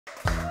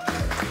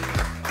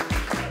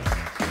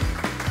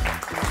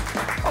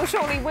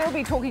Shortly, we'll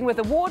be talking with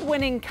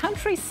award-winning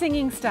country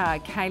singing star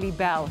Kaylee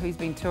Bell, who's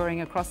been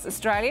touring across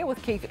Australia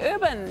with Keith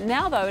Urban.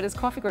 Now, though, it is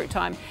coffee group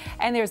time,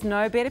 and there's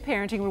no better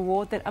parenting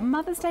reward than a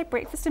Mother's Day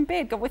breakfast in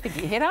bed. God, we're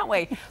thinking ahead, aren't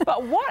we?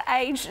 But what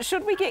age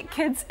should we get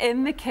kids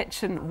in the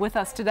kitchen? With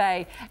us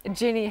today,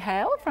 Jenny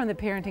Hale from The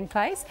Parenting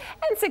Place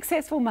and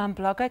successful mum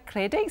blogger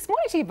Claire Deeks.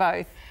 Morning to you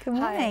both. Good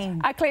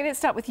morning. Claire, let's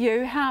start with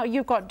you. How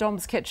you've got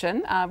Dom's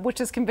Kitchen,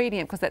 which is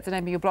convenient because that's the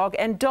name of your blog,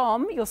 and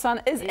Dom, your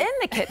son, is in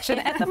the kitchen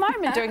at the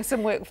moment doing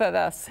some work for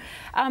us.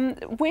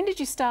 When did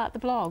you start the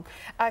blog?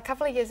 A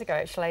couple of years ago,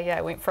 actually. Yeah,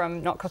 I went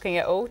from not cooking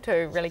at all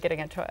to really getting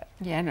into it.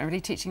 Yeah, and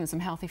really teaching them some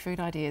healthy food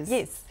ideas.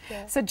 Yes.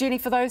 Yeah. So, Jenny,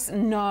 for those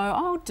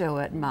I'll do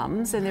it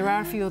mums, and there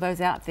are a few of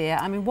those out there,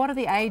 I mean, what are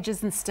the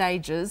ages and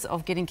stages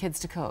of getting kids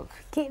to cook?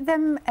 Get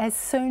them as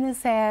soon as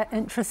they're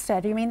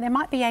interested. I mean, they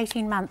might be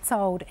 18 months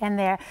old and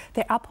they're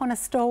up on a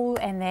stool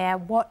and they're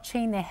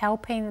watching, they're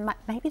helping,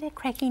 maybe they're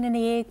cracking an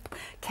egg,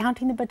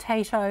 counting the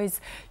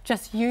potatoes.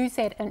 Just use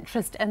that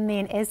interest, and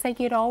then as they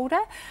get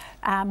older,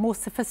 more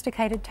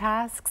sophisticated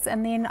tasks.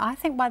 And then I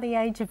think by the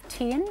age of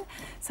 10,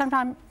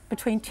 sometime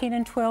between 10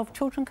 and 12,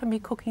 children can be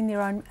cooking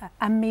their own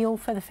a meal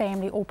for the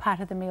family, or part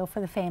of the meal for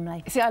the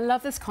family. See, I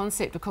love this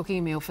concept of cooking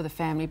a meal for the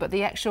family, but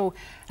the actual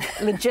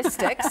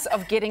logistics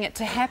of getting it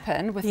to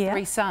happen with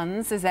three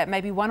sons is that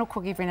maybe one will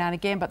cook every now and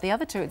again, but the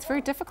other two, it's very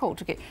difficult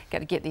to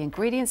get the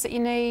ingredients that you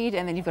need,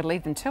 and then you've got to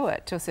leave them to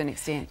it to a certain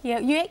extent. Yeah,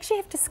 you actually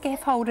have to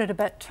scaffold it a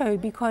bit too,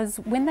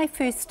 because when they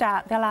first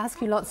start, they'll ask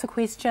you lots of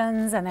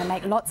questions and they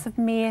make lots of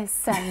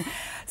mess and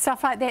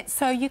stuff like that.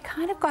 So you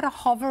kind of got to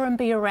hover and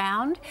be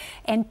around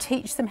and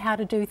teach them how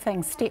to do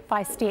things step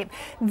by step.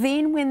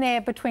 Then when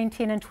they're between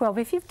 10 and 12,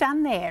 if you've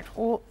done that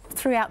all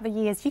throughout the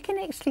years, you can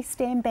actually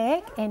stand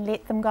back and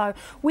let them go.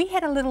 We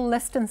had a little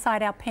list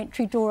inside our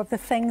pantry door of the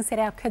things that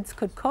our kids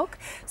could cook,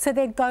 so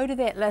they'd go to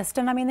that list,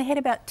 and I mean, they had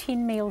about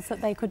 10 meals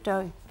that they could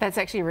do. That's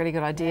actually a really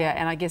good idea,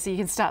 and I guess you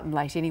can start them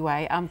late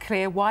anyway.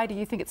 Claire, why do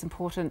you think it's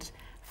important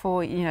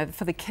for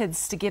the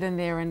kids to get in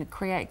there and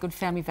create good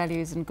family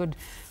values and good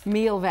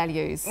meal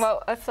values?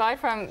 Well, aside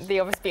from the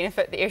obvious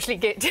benefit that you actually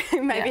get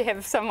to maybe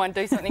have someone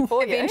do something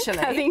for you.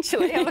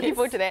 Eventually, I'm looking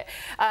forward to that.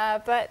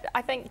 But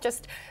I think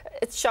just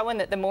it's showing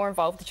that the more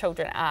involved the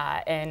children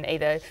are in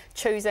either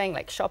choosing,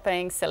 like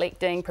shopping,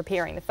 selecting,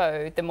 preparing the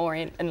food, the more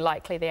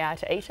likely they are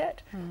to eat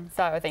it.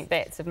 So I think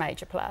that's a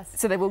major plus.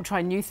 So they will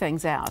try new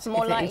things out.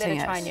 More likely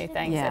to try new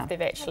things if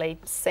they've actually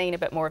seen a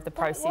bit more of the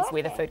process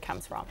where the food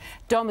comes from.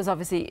 Dom is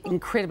obviously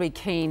incredibly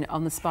keen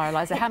on the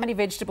spiraliser. How many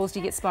vegetables do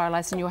you get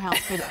spiralised in your house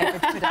per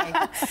day?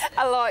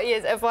 A lot,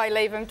 yes. If I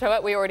leave him to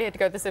it, we already had to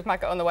go to the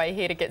supermarket on the way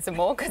here to get some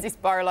more because he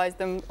spiralised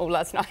them all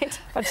last night.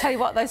 I'll tell you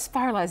what, those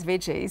spiralised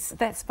veggies,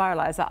 that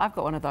spiraliser, I've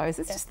got one of those.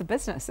 It's just the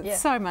business.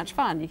 It's so much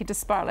fun. You can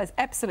just spiralise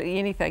absolutely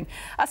anything.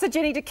 So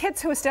Jenny, do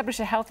kids who establish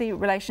a healthy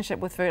relationship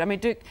with food, I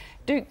mean,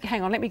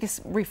 hang on, let me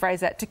just rephrase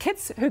that. Do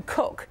kids who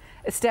cook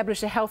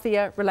establish a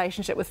healthier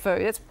relationship with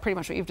food? That's pretty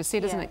much what you've just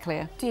said, isn't it,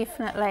 Claire?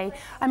 Definitely.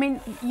 I mean,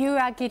 you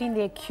are getting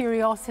their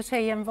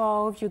curiosity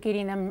involved, you're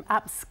getting them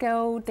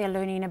upskilled, they're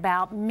learning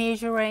about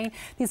measuring.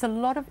 There's a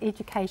lot of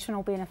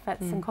educational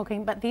benefits in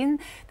cooking, but then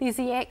there's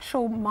the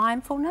actual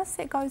mindfulness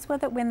that goes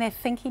with it. When they're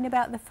thinking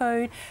about the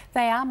food,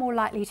 they are more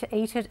likely to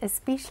eat it,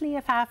 especially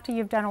if after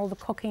you've done all the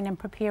cooking and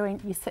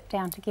preparing, you sit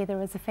down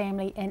together as a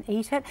family and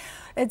eat it.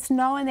 It's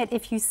knowing that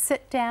if you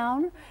sit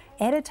down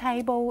at a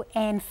table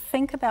and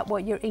think about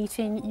what you're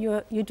eating,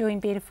 you're doing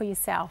better for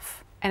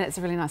yourself. And it's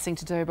a really nice thing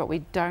to do, but we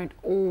don't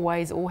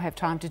always all have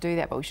time to do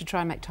that, but we should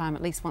try and make time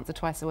at least once or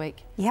twice a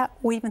week. Yeah,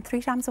 or even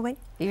 3 times a week.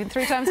 Even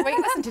 3 times a week.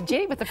 Listen to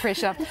Jenny with the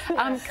pressure.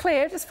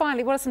 Claire, just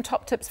finally, what are some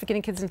top tips for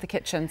getting kids into the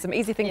kitchen? Some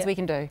easy things we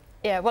can do.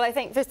 Yeah, well, I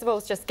think first of all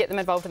is just get them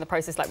involved in the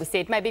process, like we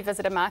said. Maybe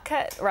visit a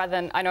market rather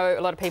than, I know a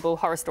lot of people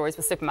horror stories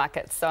with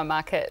supermarkets, so a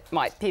market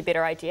might be a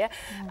better idea.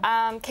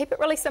 Keep it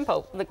really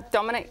simple.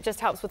 Dominic just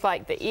helps with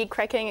like the egg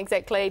cracking,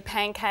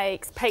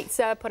 pancakes,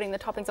 pizza, putting the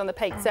toppings on the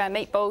pizza,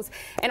 meatballs,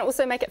 and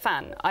also make it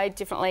fun.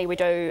 We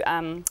do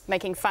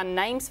making fun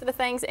names for the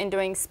things and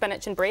doing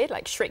spinach and bread,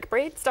 like Shrek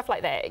bread, stuff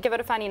like that. Give it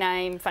a funny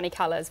name, funny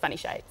colours, funny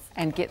shapes.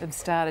 And get them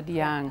started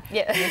young.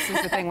 Yeah. This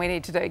is the thing we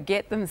need to do,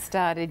 get them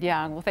started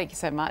young. Well, thank you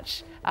so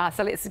much.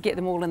 So let's get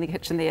them all in the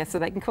kitchen there so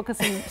they can cook us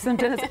some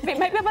dinners, maybe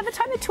by the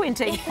time they're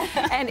 20,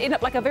 and end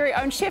up like our very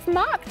own Chef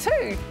Mark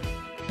too.